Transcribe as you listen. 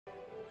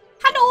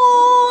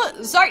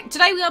So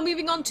today we are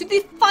moving on to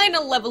the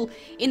final level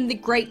in the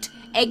Great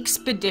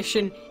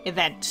Eggs-pedition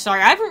event. So I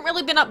haven't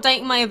really been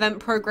updating my event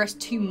progress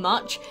too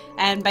much,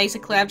 and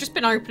basically I've just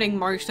been opening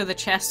most of the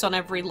chests on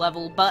every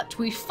level, but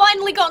we've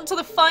finally gotten to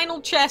the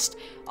final chest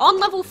on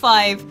level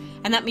 5,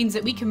 and that means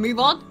that we can move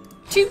on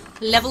to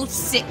level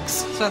 6.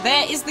 So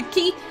there is the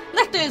key.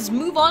 Let us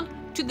move on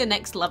to the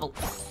next level.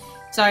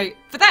 So,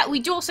 for that, we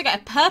do also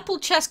get a purple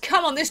chest.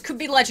 Come on, this could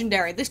be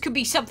legendary. This could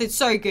be something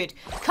so good.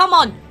 Come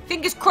on,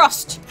 fingers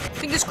crossed.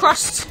 Fingers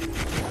crossed.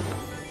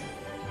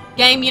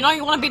 Game, you know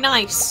you want to be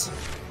nice.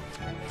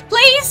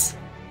 Please?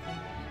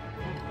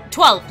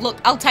 12, look,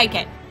 I'll take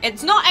it.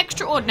 It's not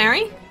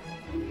extraordinary,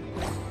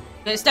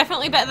 but it's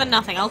definitely better than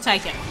nothing. I'll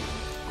take it.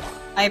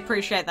 I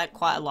appreciate that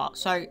quite a lot.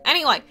 So,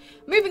 anyway,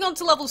 moving on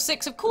to level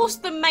 6. Of course,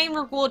 the main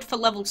reward for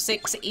level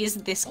 6 is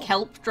this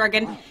kelp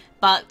dragon,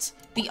 but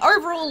the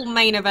overall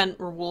main event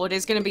reward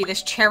is going to be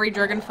this cherry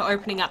dragon for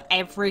opening up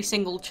every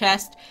single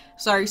chest.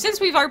 So,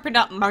 since we've opened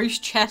up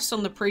most chests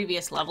on the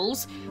previous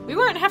levels, we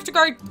won't have to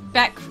go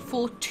back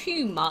for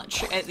too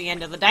much at the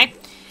end of the day.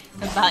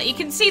 But you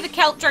can see the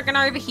kelp dragon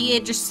over here,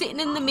 just sitting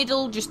in the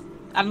middle, just,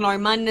 I don't know,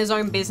 minding his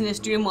own business,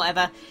 doing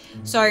whatever.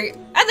 So,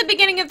 at the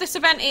beginning of this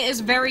event, it is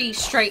very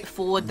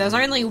straightforward. There's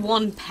only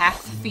one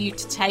path for you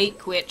to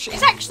take, which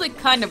is actually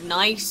kind of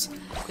nice,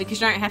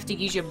 because you don't have to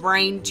use your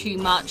brain too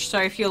much.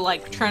 So if you're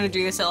like trying to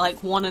do this at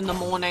like 1 in the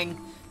morning,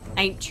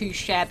 ain't too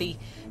shabby.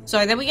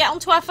 So then we get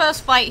onto our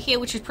first fight here,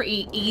 which is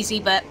pretty easy,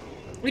 but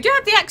we do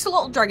have the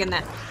axolotl dragon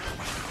there.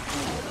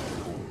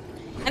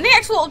 And the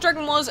axolotl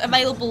dragon was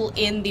available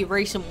in the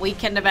recent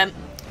weekend event.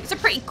 It's a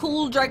pretty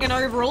cool dragon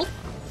overall,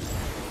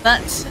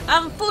 but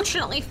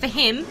unfortunately for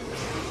him,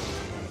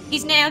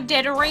 he's now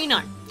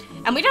dead-erino.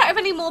 And we don't have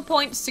any more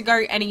points to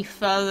go any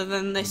further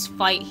than this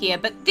fight here,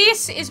 but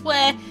this is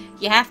where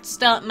you have to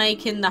start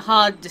making the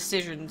hard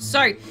decisions.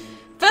 So,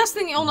 first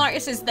thing you'll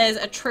notice is there's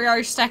a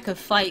trio stack of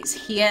fights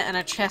here and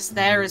a chest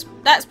there.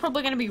 That's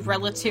probably going to be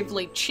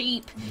relatively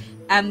cheap.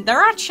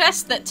 There are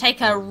chests that take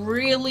a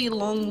really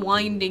long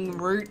winding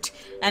route,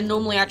 and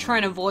normally I try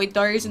and avoid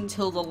those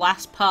until the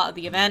last part of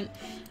the event.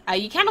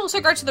 You can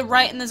also go to the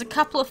right, and there's a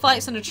couple of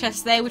fights and a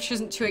chest there, which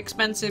isn't too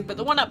expensive, but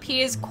the one up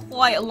here is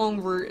quite a long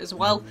route as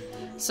well.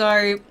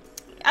 So,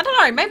 I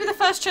don't know, maybe the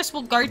first chest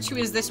we'll go to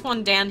is this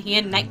one down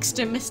here next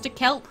to Mr.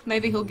 Kelp.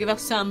 Maybe he'll give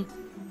us some,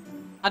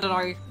 I don't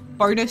know,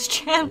 bonus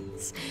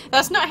chance.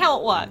 That's not how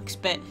it works,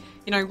 but,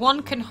 you know,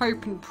 one can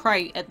hope and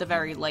pray at the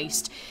very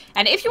least.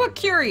 And if you are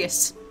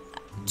curious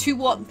to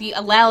what the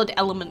allowed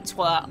elements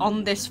were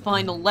on this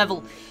final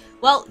level,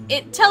 well,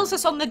 it tells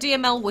us on the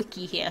DML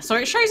wiki here. So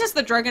it shows us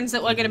the dragons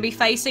that we're going to be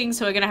facing.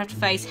 So we're going to have to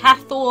face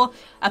Hathor,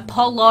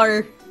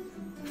 Apollo,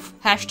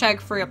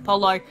 #free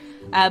Apollo,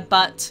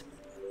 but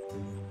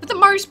for the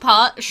most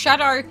part,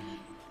 Shadow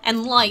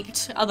and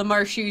Light are the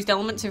most used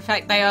elements. In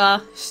fact, they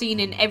are seen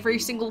in every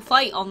single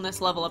fight on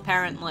this level,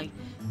 apparently.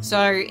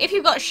 So, if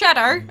you've got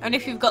Shadow, and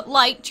if you've got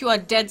Light, you are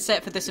dead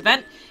set for this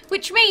event,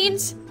 which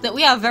means that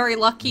we are very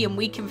lucky and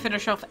we can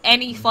finish off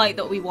any fight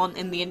that we want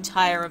in the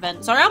entire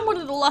event. So I'm one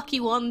of the lucky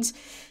ones.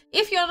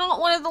 If you're not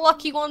one of the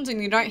lucky ones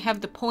and you don't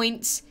have the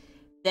points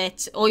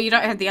or you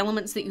don't have the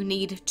elements that you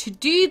need to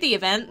do the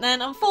event,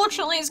 then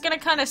unfortunately it's going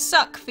to kind of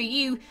suck for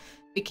you.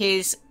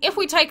 Because if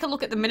we take a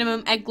look at the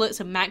minimum egglets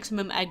and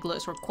maximum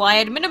egglets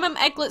required, minimum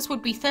egglets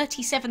would be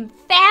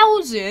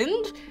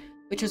 37,000,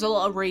 which is a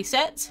lot of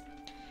resets.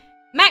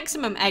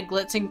 Maximum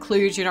egglets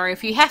includes, you know,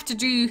 if you have to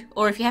do,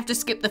 or if you have to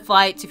skip the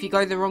fights, if you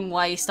go the wrong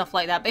way, stuff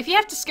like that. But if you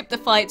have to skip the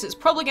fights, it's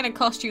probably going to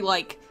cost you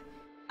like,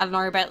 I don't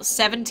know, about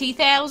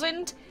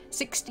 70,000,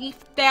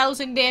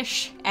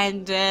 60,000-ish,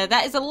 and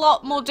that is a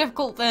lot more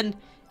difficult than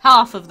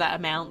half of that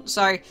amount.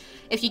 So,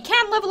 if you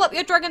can level up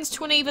your dragons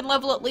to an even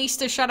level, at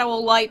least a Shadow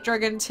or Light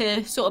dragon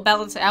to sort of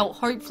balance it out,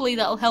 hopefully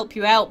that'll help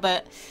you out.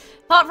 But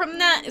apart from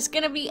that, it's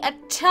going to be a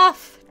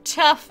tough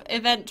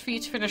event for you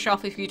to finish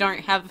off if you don't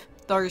have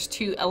those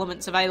two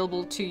elements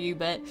available to you.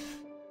 But,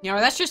 you know,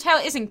 that's just how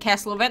it is in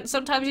castle events.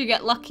 Sometimes you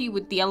get lucky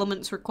with the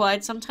elements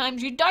required,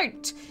 sometimes you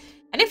don't.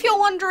 And if you're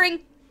wondering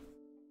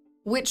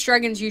which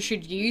dragons you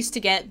should use to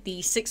get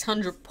the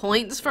 600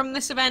 points from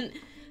this event,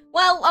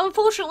 well,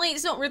 unfortunately,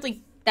 it's not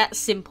really that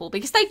simple,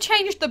 because they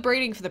changed the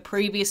breeding for the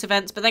previous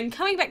events, but then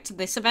coming back to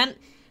this event,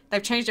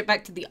 they've changed it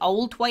back to the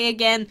old way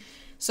again.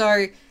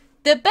 So,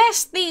 the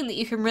best thing that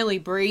you can really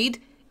breed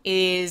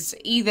is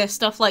either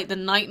stuff like the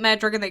Nightmare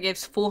Dragon that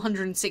gives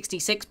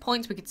 466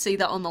 points, we could see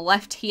that on the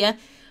left here,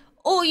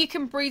 or you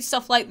can breed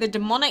stuff like the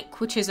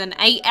Demonic, which is an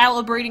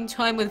 8-hour breeding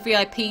time with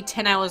VIP,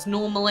 10 hours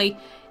normally,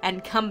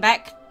 and come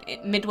back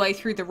midway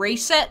through the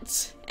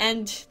resets,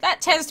 and that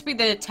tends to be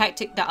the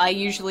tactic that I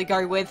usually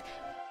go with.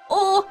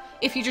 Or,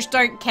 if you just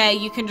don't care,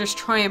 you can just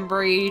try and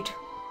breed,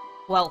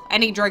 well,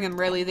 any dragon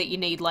really that you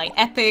need, like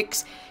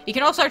epics. You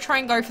can also try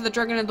and go for the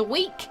Dragon of the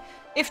Week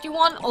if you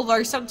want,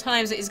 although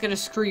sometimes it is going to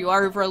screw you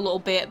over a little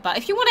bit. But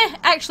if you want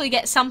to actually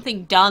get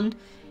something done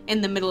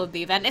in the middle of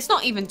the event, it's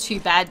not even too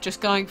bad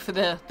just going for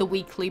the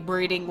weekly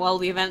breeding while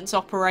the event's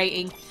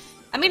operating.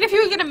 I mean, if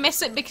you were going to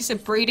miss it because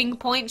of breeding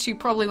points, you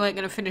probably weren't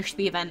going to finish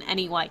the event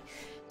anyway.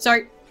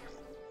 So,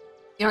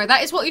 You know,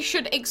 that is what you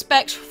should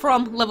expect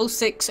from level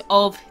 6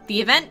 of the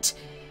event.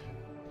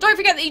 Don't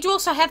forget that you do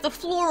also have the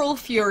Floral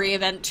Fury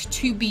event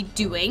to be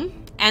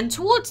doing. And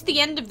towards the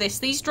end of this,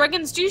 these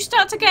dragons do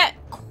start to get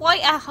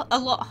quite a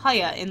lot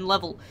higher in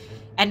level.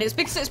 And it's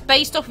because it's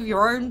based off of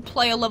your own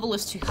player level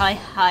as to how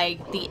high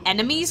the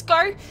enemies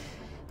go.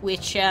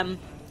 Which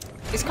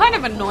is kind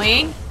of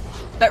annoying.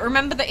 But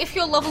remember that if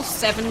you're level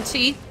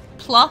 70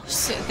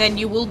 plus, then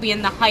you will be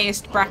in the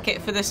highest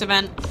bracket for this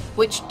event.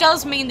 Which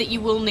does mean that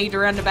you will need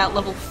around about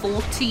level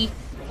 40.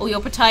 Or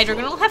your pitaya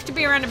dragon will have to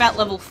be around about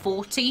level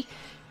 40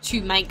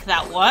 to make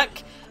that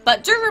work.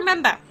 But do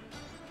remember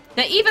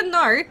that even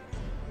though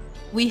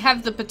we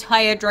have the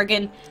pitaya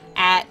dragon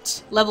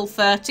at level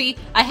 30,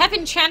 I have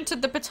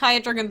enchanted the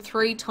pitaya dragon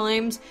 3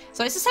 times,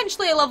 so it's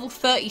essentially a level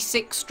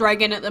 36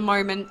 dragon at the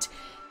moment,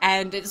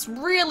 and it's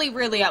really,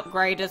 really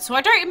upgraded, so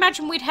I don't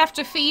imagine we'd have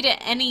to feed it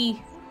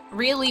any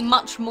really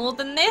much more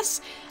than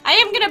this. I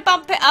am going to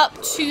bump it up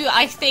to,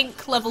 I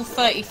think, level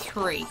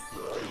 33.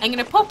 I'm going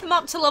to pop him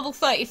up to level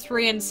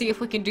 33 and see if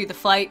we can do the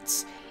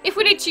fights. If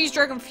we need to use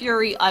Dragon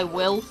Fury, I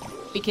will.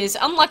 Because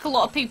unlike a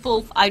lot of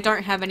people, I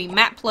don't have any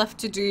map left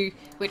to do.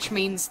 Which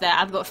means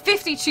that I've got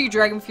 52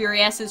 Dragon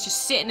Fury Essence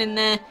just sitting in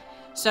there.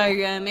 So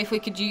if we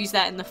could use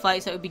that in the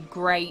fights, that would be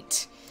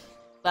great.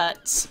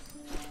 But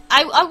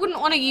I wouldn't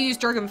want to use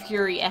Dragon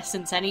Fury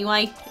Essence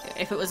anyway.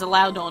 If it was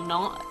allowed or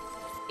not.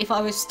 If I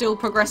was still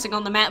progressing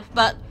on the map.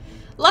 But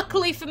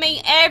luckily for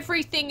me,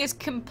 everything is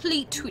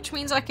complete. Which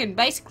means I can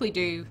basically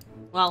do,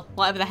 well,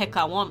 whatever the heck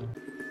I want.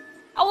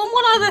 Oh, and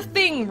one other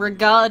thing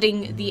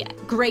regarding the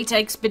Great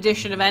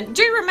Eggs-pedition event.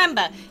 Do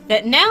remember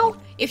that now,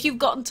 if you've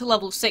gotten to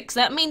level 6,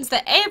 that means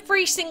that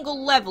every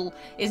single level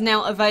is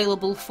now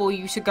available for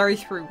you to go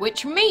through.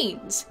 Which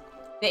means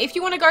that if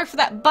you want to go for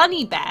that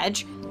bunny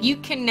badge, you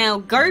can now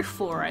go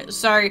for it.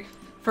 So,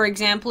 for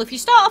example, if you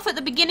start off at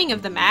the beginning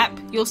of the map,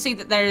 you'll see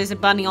that there is a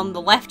bunny on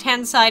the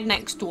left-hand side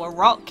next to a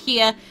rock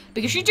here,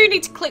 because you do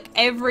need to click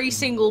every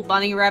single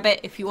bunny rabbit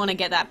if you want to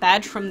get that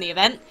badge from the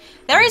event.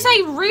 There is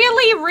a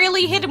really,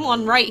 really hidden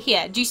one right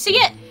here. Do you see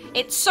it?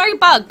 It's so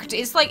bugged.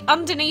 It's like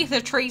underneath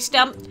a tree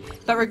stump,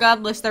 but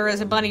regardless, there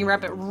is a bunny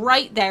rabbit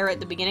right there at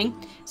the beginning.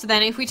 So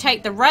then if we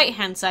take the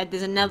right-hand side,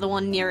 there's another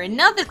one near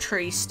another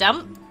tree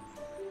stump.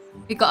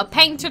 We've got a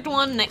painted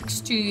one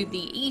next to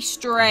the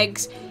Easter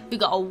eggs. We've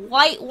got a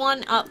white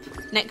one up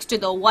next to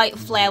the white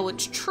flowered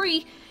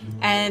tree.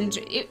 And,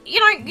 you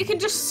know, you can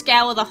just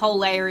scour the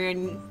whole area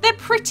and they're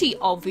pretty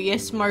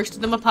obvious, most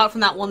of them, apart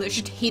from that one that's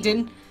just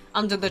hidden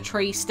under the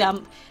tree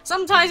stump.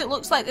 Sometimes it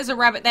looks like there's a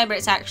rabbit there, but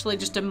it's actually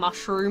just a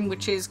mushroom,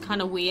 which is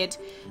kind of weird.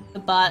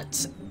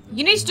 But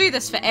you need to do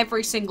this for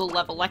every single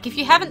level. Like, if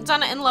you haven't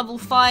done it in level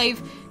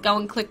 5, go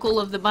and click all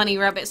of the bunny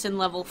rabbits in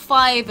level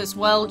 5 as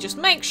well. Just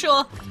make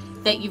sure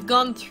that you've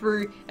gone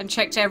through and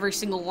checked every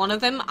single one of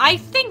them. I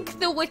think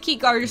the wiki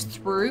goes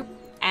through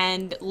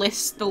and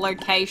lists the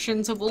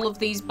locations of all of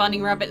these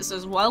bunny rabbits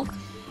as well.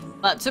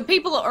 But to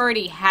people that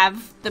already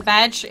have the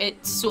badge,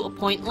 it's sort of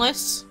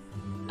pointless.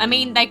 I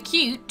mean, they're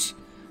cute.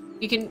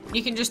 You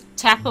can just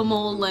tap them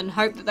all and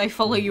hope that they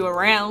follow you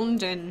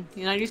around and,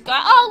 you know, just go,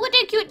 oh, what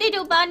a cute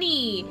little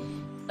bunny.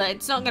 But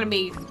it's not going to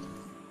be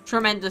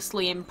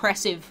tremendously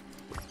impressive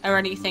or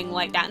anything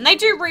like that. And they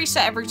do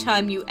reset every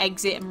time you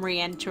exit and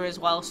re-enter as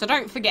well, so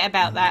don't forget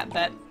about that.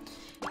 But,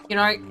 you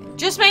know,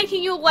 just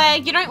making you aware,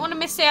 you don't want to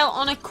miss out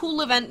on a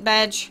cool event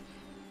badge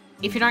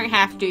if you don't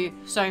have to.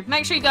 So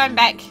make sure you're going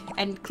back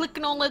and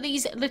clicking all of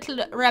these little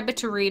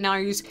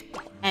rabbiterinos.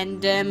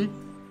 And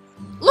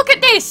look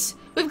at this!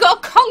 We've got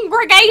a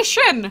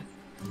congregation!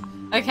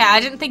 Okay, I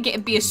didn't think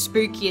it'd be as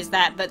spooky as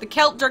that, but the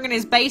Kelp dragon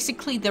is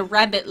basically the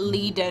rabbit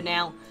leader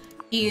now.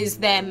 He is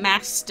their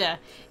master.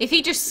 If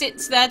he just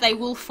sits there, they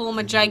will form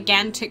a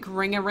gigantic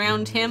ring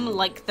around him,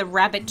 like the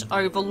rabbit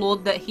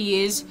overlord that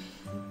he is.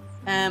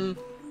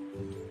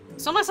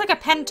 It's almost like a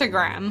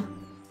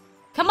pentagram.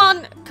 Come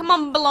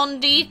on,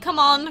 Blondie, come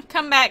on,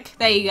 come back.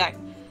 There you go.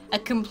 A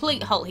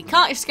complete hole. He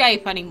can't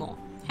escape anymore.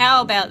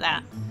 How about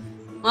that?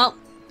 Well,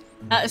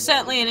 that is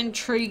certainly an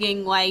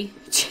intriguing way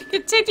to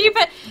continue,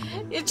 but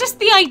it's just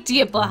the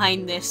idea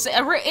behind this.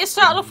 It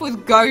started off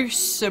with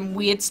ghosts and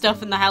weird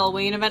stuff in the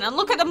Halloween event, and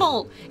look at them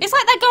all. It's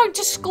like they're going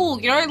to school,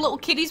 you know, little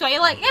kiddies where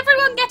you're like,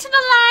 everyone get in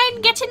a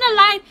line, get in a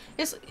line.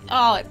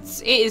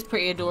 It is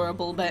pretty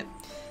adorable, but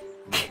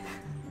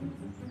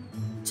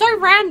so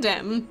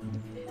random.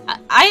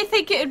 I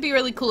think it would be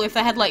really cool if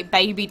they had like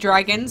baby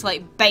dragons,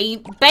 like baby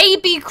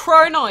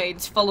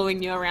chronoids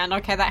following you around.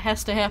 Okay, that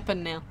has to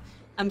happen now.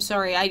 I'm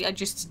sorry,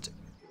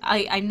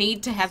 I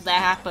need to have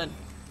that happen.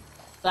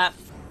 But,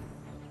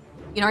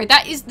 you know,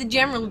 that is the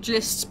general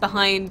gist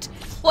behind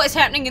what is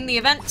happening in the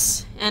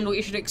events and what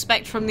you should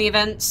expect from the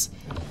events.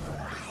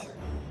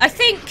 I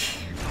think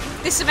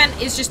this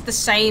event is just the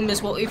same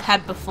as what we've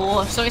had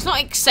before, so it's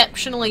not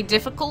exceptionally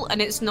difficult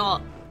and it's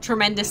not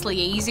tremendously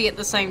easy at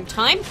the same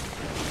time.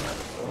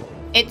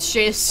 It's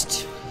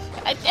just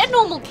a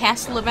normal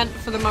castle event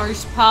for the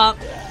most part.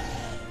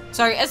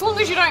 So, as long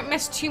as you don't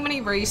miss too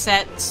many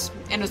resets,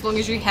 and as long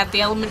as you have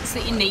the elements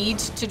that you need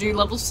to do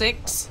level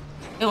 6,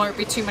 it won't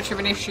be too much of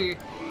an issue.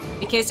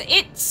 because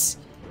it's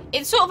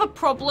sort of a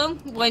problem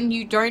when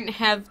you don't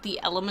have the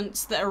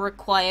elements that are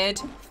required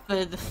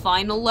for the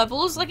final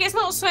levels. Like, it's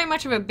not so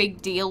much of a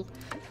big deal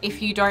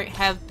if you don't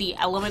have the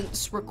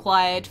elements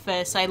required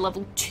for, say,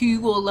 level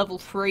 2 or level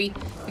 3,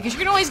 because you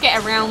can always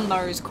get around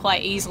those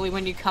quite easily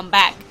when you come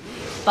back.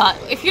 But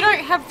if you don't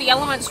have the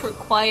elements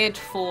required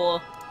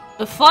for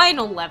the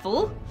final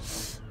level,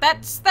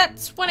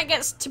 that's when it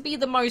gets to be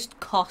the most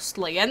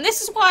costly. And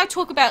this is why I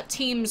talk about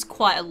teams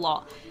quite a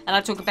lot. And I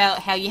talk about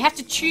how you have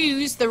to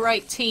choose the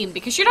right team,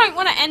 because you don't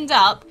want to end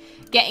up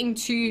getting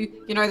to,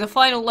 you know, the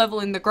final level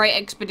in the Great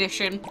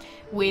Eggs-pedition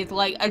with,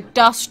 like, a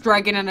dust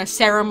dragon and a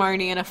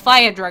ceremony and a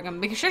fire dragon,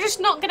 because you're just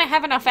not going to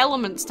have enough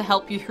elements to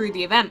help you through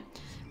the event.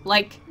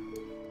 Like,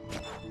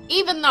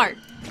 even though,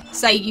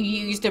 say you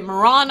used a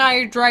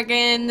Murano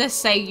dragon,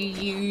 say you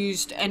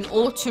used an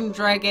autumn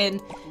dragon,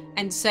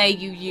 and say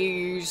you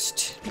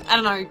used, I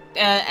don't know,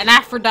 an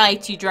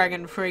Aphrodite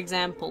dragon, for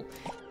example.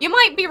 You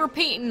might be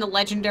repeating the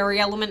legendary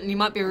element and you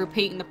might be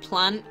repeating the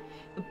plant,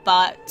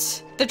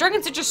 but the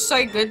dragons are just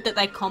so good that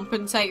they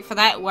compensate for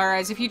that,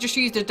 whereas if you just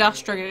used a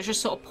dust dragon, it's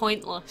just sort of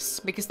pointless,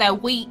 because they're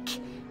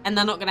weak and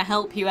they're not going to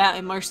help you out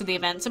in most of the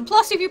events. And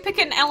plus, if you pick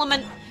an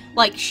element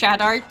like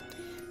Shadow,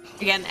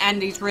 again,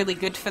 Andy's really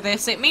good for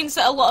this, it means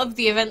that a lot of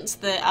the events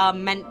that are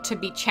meant to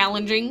be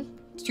challenging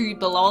to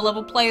the lower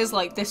level players,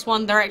 like this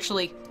one, they're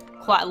actually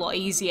quite a lot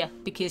easier,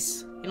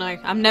 because, you know,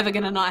 I'm never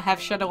going to not have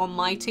Shadow on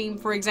my team,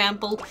 for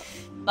example.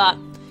 But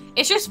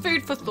it's just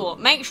food for thought.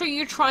 Make sure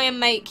you try and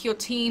make your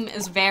team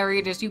as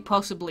varied as you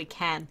possibly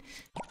can,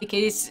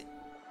 because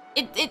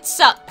it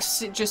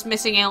sucks just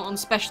missing out on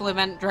special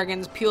event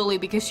dragons purely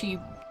because you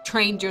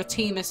trained your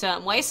team a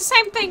certain way. It's the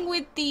same thing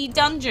with the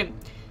dungeon.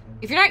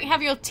 If you don't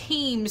have your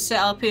team set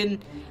up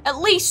in at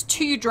least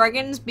 2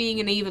 dragons being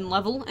an even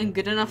level and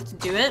good enough to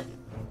do it,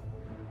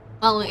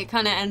 well, it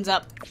kind of ends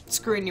up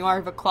screwing you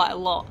over quite a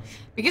lot.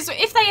 Because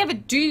if they ever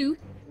do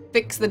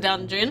fix the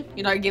dungeon,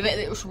 you know, give it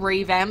a little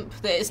revamp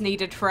that is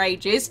needed for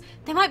ages,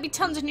 there might be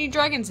tons of new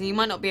dragons and you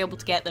might not be able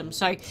to get them.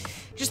 So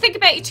just think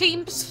about your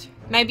teams.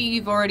 Maybe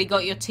you've already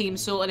got your team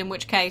sorted, in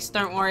which case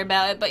don't worry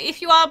about it. But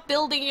if you are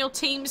building your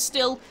team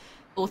still,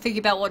 or thinking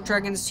about what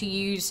dragons to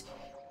use,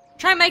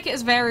 try and make it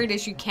as varied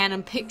as you can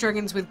and pick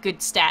dragons with good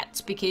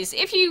stats, because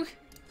if you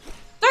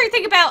don't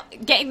think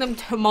about getting them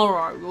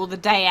tomorrow or the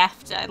day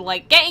after,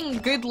 like, getting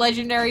good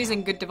legendaries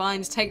and good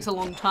divines takes a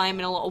long time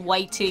and a lot of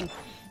waiting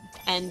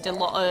and a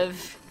lot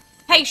of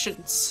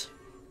patience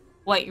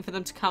waiting for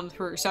them to come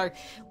through. So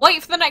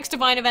wait for the next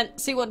divine event,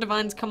 see what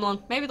divines come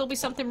along. Maybe there'll be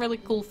something really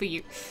cool for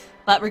you.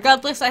 But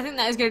regardless, I think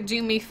that is going to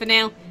do me for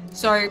now.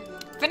 So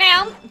for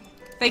now,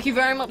 thank you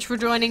very much for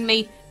joining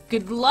me.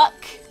 Good luck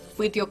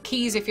with your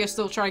keys if you're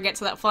still trying to get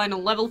to that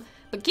final level.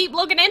 But keep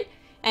logging in,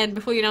 and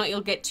before you know it,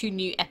 you'll get 2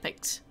 new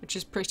epics, which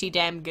is pretty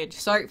damn good.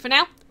 So for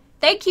now,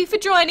 thank you for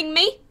joining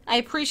me. I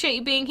appreciate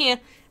you being here.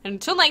 And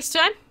until next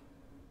time,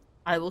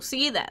 I will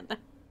see you then.